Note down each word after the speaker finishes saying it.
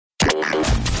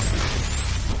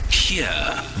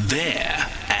Here, there,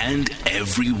 and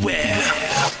everywhere.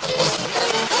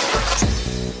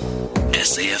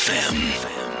 SAFM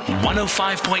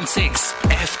 105.6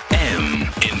 FM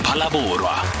in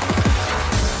Phalaborwa.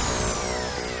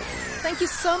 Thank you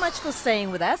so much for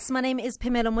staying with us. My name is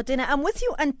Phemelo Motena. I'm with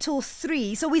you until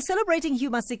 3. So we're celebrating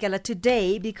Hugh Masikela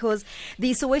today because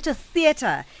the Soweto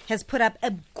Theatre has put up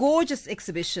a gorgeous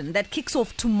exhibition that kicks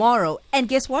off tomorrow. And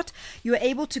guess what? You're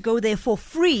able to go there for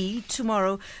free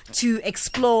tomorrow to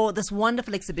explore this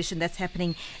wonderful exhibition that's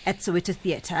happening at Soweto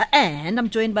Theatre. And I'm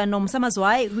joined by Nomsa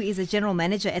Mazwai, who is a general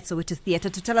manager at Soweto Theatre,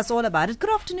 to tell us all about it.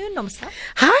 Good afternoon, Nomsa.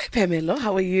 Hi, Phemelo.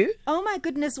 How are you? Oh my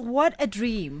goodness, what a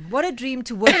dream. What a dream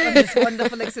to work on this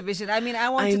wonderful exhibition. I mean, I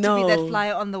wanted to be that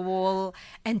flyer on the wall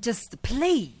and just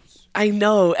play. I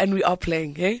know, and we are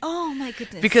playing, eh? Oh my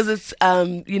goodness. Because it's,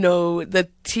 the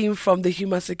team from the Hugh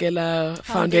Masikela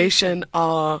Foundation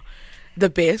are the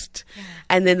best. Yeah.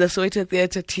 And then the Soweto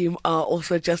Theatre team are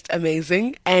also just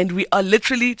amazing. And we are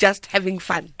literally just having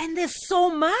fun. And there's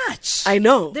so much. I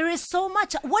know. There is so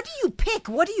much. What do you pick?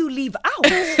 What do you leave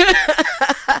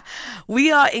out?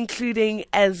 We are including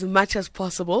as much as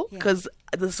possible because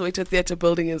the Soweto Theatre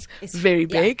building is very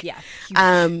big.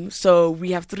 Huge. So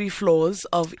we have 3 floors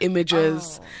of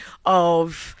images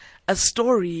of a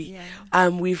story. Yeah.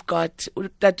 We've got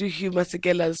Dadu Hugh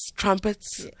Masikela's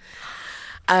trumpets. Yeah.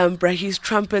 Brahi's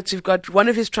trumpets. We've got one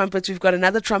of his trumpets. We've got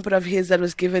another trumpet of his that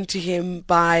was given to him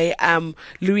by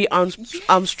Louis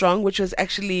Armstrong, which was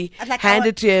actually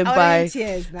handed to him by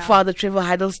Father Trevor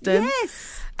Hiddleston.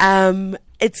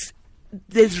 Yes.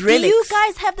 There's relics. Do you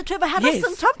guys have the Trevor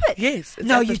Hiddleston trumpet? Yes.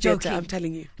 No, you're joking. I'm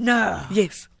telling you. No.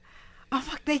 Yes. Oh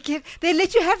fuck! They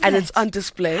let you have that, and it's on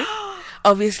display,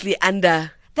 obviously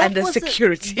under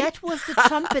security. That was the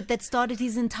trumpet that started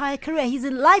his entire career. His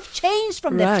life changed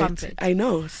from that trumpet. I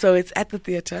know. So it's at the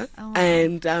theatre,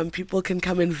 and people can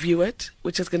come and view it,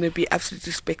 which is going to be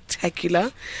absolutely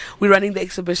spectacular. We're running the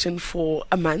exhibition for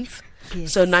a month.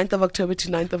 Yes. So 9th of October to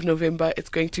 9th of November, it's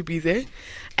going to be there.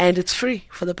 And it's free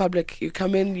for the public. You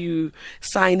come in, you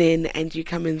sign in, and you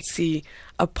come and see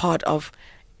a part of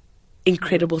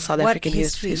incredible South African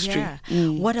history. Yeah.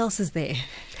 What else is there?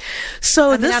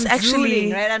 So I'm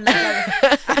drooling, right? I'm like,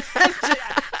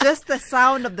 just the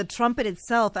sound of the trumpet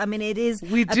itself. I mean, it is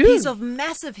piece of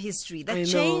massive history that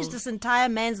changed this entire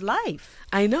man's life.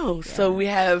 I know. Yeah. So we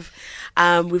have,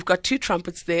 we've got 2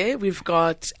 trumpets there. We've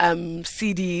got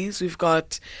CDs. We've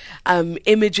got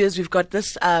images. We've got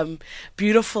this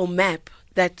beautiful map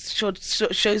that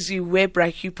shows you where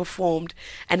Hugh performed,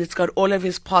 and it's got all of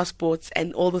his passports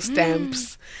and all the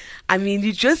stamps. I mean,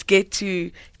 you just get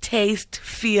to taste,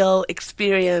 feel,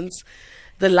 experience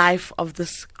the life of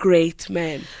this great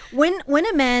man. When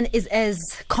a man is as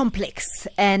complex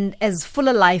and as full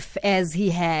of life as he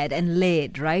had and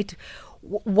led, right?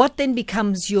 What then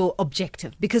becomes your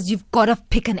objective? Because you've got to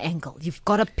pick an angle. You've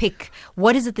got to pick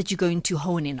what is it that you're going to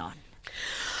hone in on?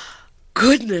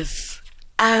 Goodness.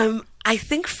 I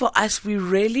think for us, we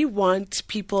really want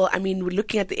people, I mean, we're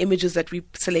looking at the images that we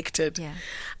selected. Yeah.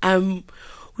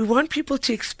 We want people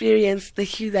to experience the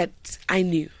Hugh that I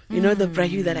knew, the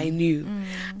Hugh that I knew.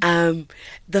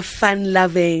 The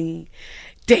fun-loving,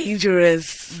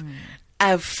 dangerous,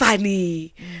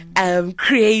 funny,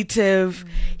 creative.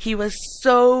 He was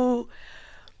so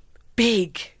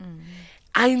big.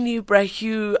 I knew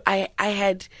Hugh. I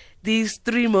had these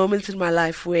 3 moments in my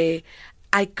life where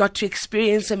I got to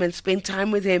experience him and spend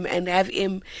time with him and have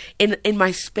him in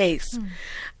my space.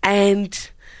 And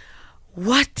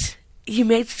he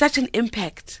made such an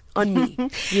impact on me,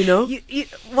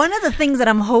 One of the things that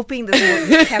I'm hoping that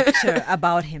will capture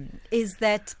about him is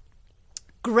that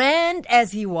grand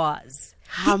as he was,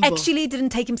 humble. He actually didn't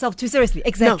take himself too seriously.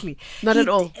 Exactly. No, not at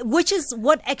all. Which is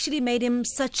what actually made him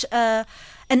such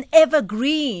an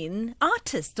evergreen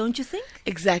artist, don't you think?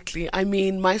 Exactly. I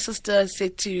mean, my sister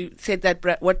said something that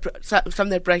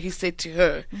Brahi said to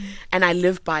her, and I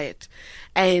live by it.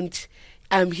 And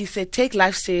he said, take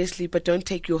life seriously, but don't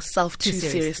take yourself too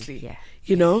seriously. Yeah.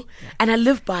 Yeah. And I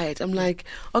live by it. I'm like,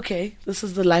 okay, this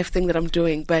is the life thing that I'm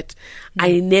doing, but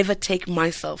I never take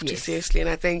myself too seriously. And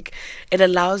I think it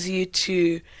allows you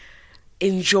to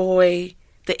enjoy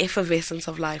the effervescence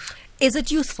of life. Is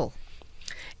it youthful?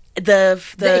 The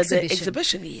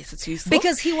exhibition, yes, it's useful.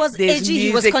 Because he was There's edgy,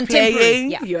 he was music contemporary.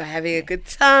 Playing, you're having a good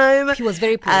time. He was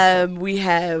very playful. We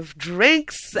have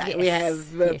drinks, we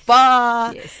have a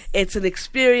bar. Yes. It's an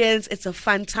experience, it's a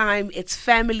fun time, it's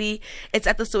family. It's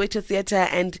at the Soweto Theatre,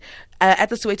 and at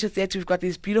the Soweto Theatre we've got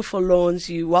these beautiful lawns.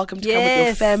 You're welcome to come with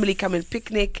your family, come and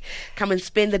picnic, come and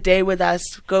spend the day with us,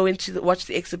 go watch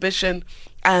the exhibition.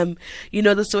 The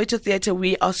Soweto Theatre,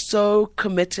 we are so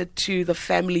committed to the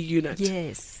family unit.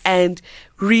 Yes. And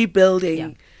rebuilding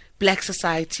Yeah. Black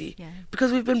society, Yeah.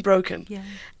 because we've been broken. Yeah.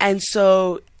 And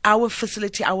so our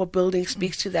facility, our building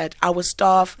speaks to that. Our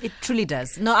staff, It truly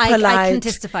does. No, I polite, can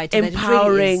testify to that.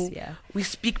 empowering. It really is. Yeah. We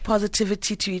speak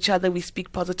positivity to each other. We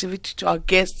speak positivity to our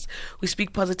guests. We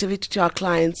speak positivity to our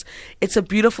clients. It's a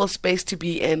beautiful space to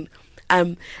be in.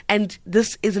 And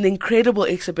this is an incredible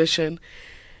exhibition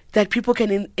that people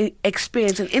can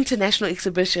experience, an international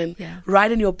exhibition Yeah.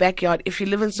 right in your backyard. If you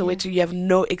live in Soweto, you have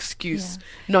no excuse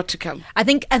not to come. I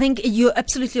think you're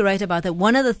absolutely right about that.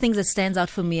 One of the things that stands out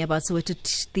for me about Soweto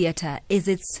Theatre is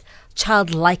its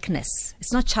childlikeness.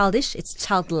 It's not childish, it's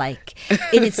childlike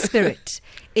in its spirit.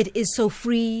 It is so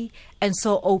free and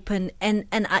so open, and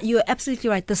you're absolutely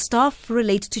right. The staff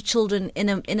relate to children in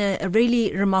a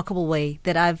really remarkable way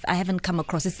that I haven't come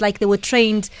across. It's like they were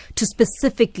trained to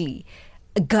specifically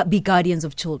be guardians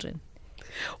of children.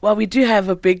 Well, we do have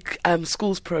a big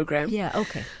schools program. Yeah,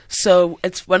 okay. So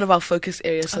it's one of our focus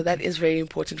areas. So that is very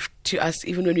important to us.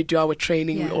 Even when we do our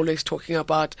training, Yeah. we're always talking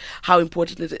about how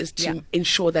important it is to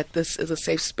ensure that this is a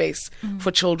safe space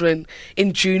for children.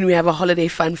 In June, we have a holiday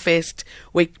fun fest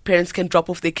where parents can drop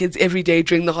off their kids every day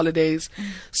during the holidays.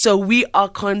 So we are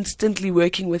constantly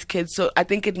working with kids. So I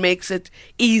think it makes it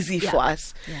easy for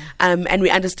us. Yeah. And we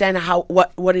understand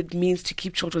what it means to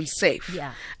keep children safe.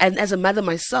 Yeah. And as a mother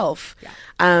myself,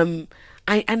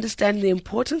 I understand the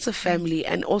importance of family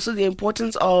and also the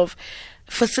importance of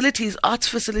facilities, arts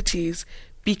facilities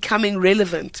becoming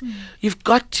relevant. You've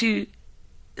got to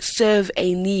serve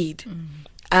a need.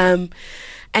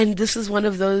 And this is one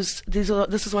of those. This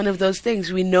is one of those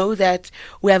things. We know that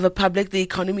we have a public. The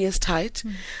economy is tight.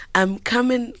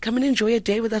 Come and enjoy a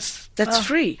day with us. That's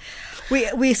free.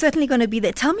 We're certainly going to be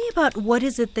there. Tell me about what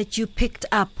is it that you picked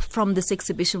up from this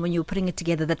exhibition when you were putting it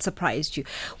together that surprised you.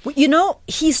 You know,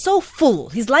 he's so full.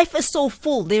 His life is so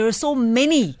full. There are so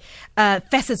many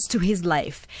facets to his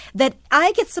life that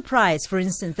I get surprised, for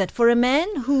instance, that for a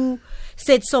man who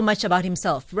said so much about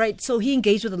himself, right? So he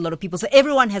engaged with a lot of people. So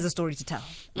everyone has a story to tell,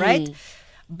 right?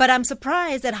 But I'm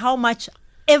surprised at how much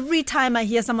every time I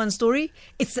hear someone's story,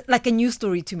 it's like a new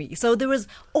story to me. So there was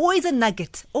always a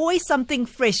nugget, always something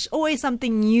fresh, always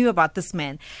something new about this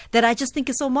man that I just think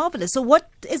is so marvelous. So what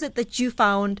is it that you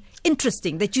found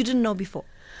interesting that you didn't know before?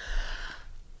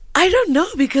 I don't know,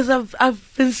 because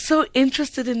I've been so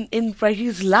interested in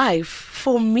Brahy's life.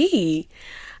 For me,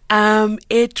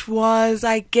 it was,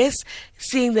 I guess,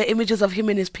 seeing the images of him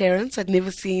and his parents. I'd never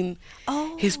seen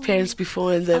his parents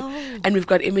before, and we've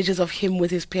got images of him with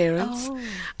his parents.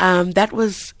 That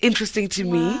was interesting to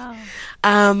me.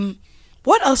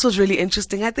 What else was really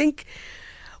interesting? I think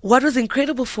what was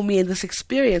incredible for me in this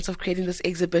experience of creating this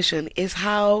exhibition is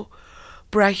how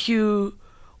Brahy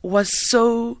was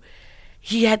so...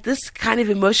 He had this kind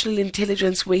of emotional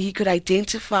intelligence where he could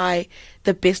identify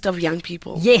the best of young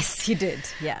people. Yes, he did.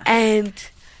 Yeah. And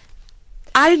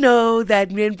I know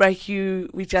that me and Brahy,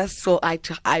 we just saw eye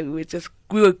to eye. We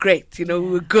were great, we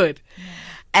were good. Yeah.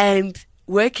 And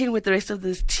working with the rest of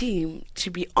this team,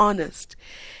 to be honest,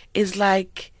 is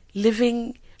like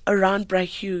living around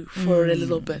Brahy for a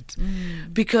little bit.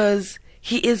 Because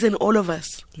he is in all of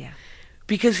us. Yeah.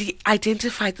 Because he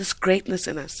identified this greatness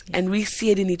in us, and we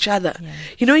see it in each other. Yeah.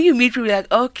 You meet people, you're like,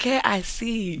 okay, I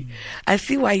see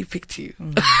why he picked you.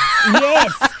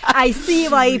 Yes, I see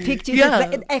why he picked you.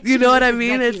 Yeah, you know what I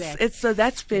mean? Exactly it's so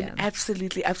that's been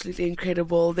absolutely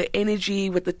incredible. The energy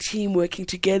with the team working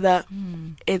together,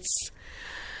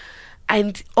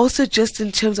 and also just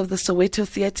in terms of the Soweto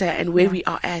Theatre and where we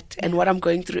are at and what I'm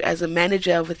going through as a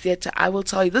manager of a theatre, I will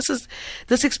tell you, this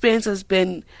experience has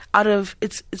been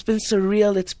it's been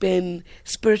surreal, it's been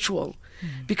spiritual.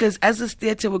 Because as this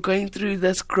theatre, we're going through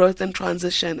this growth and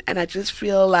transition, and I just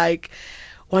feel like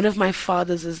one of my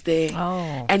fathers is there.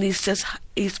 And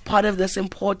he's part of this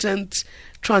important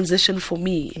transition for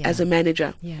me as a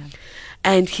manager.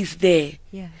 And he's there.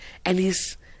 And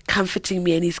he's comforting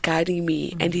me and he's guiding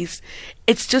me, and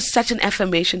it's just such an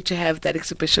affirmation to have that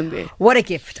exhibition there. What a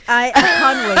gift. I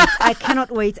can't wait. I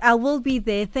cannot wait. I will be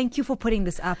there. Thank you for putting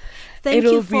this up. Thank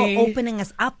you for opening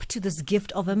us up to this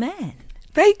gift of a man.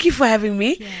 Thank you for having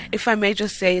me. If I may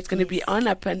just say, it's going to be on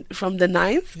up from the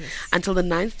 9th until the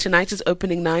 9th. Tonight is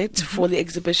opening night for the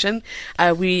exhibition.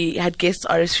 We had guests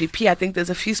RSVP. I think there's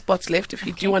a few spots left. If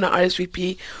you do want to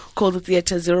RSVP, call the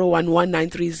theatre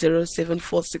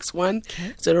 011-930-7461.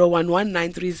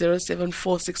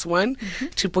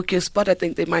 011-930-7461 to book your spot. I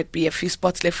think there might be a few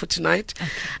spots left for tonight.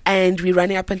 And we're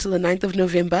running up until the 9th of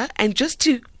November. And just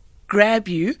to grab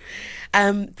you.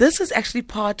 This is actually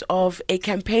part of a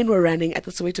campaign we're running at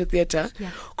the Soweto Theatre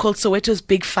called Soweto's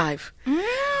Big Five.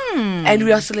 And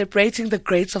we are celebrating the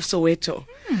greats of Soweto.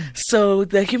 So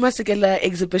the Hugh Masikela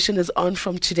exhibition is on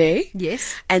from today.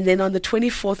 Yes. And then on the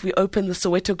 24th, we open the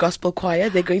Soweto Gospel Choir.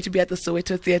 They're going to be at the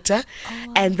Soweto Theatre.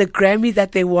 And the Grammy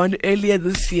that they won earlier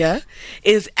this year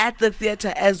is at the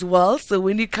theatre as well. So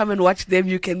when you come and watch them,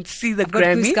 you can see the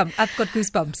Grammy. I've got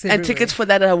goosebumps. And tickets for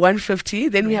that are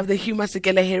 $150. Then we have the Hugh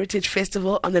Masikela Heritage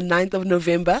Festival on the 9th of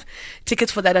November.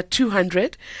 Tickets for that are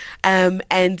 $200.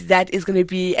 And that is going to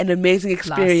be an amazing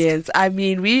experience. I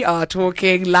mean, we are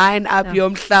talking line up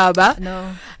Yom Hlaba.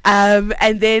 No.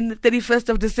 And then 31st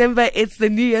of December, it's the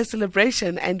New Year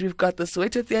celebration. And we've got the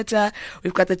Soweto Theatre.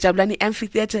 We've got the Jabulani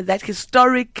Amphitheatre, that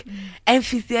historic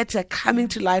amphitheatre coming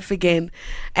to life again.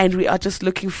 And we are just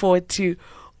looking forward to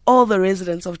all the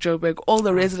residents of Joburg, all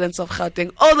the residents of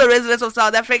Gauteng, all the residents of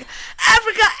South Africa,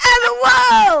 Africa and the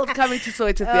world coming to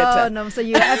Soweto Theatre. Oh, Nomsa,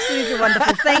 you're absolutely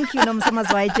wonderful. Thank you, Nomsa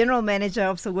Mazwai, General Manager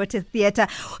of Soweto Theatre.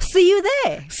 See you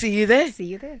there. See you there. See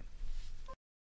you there.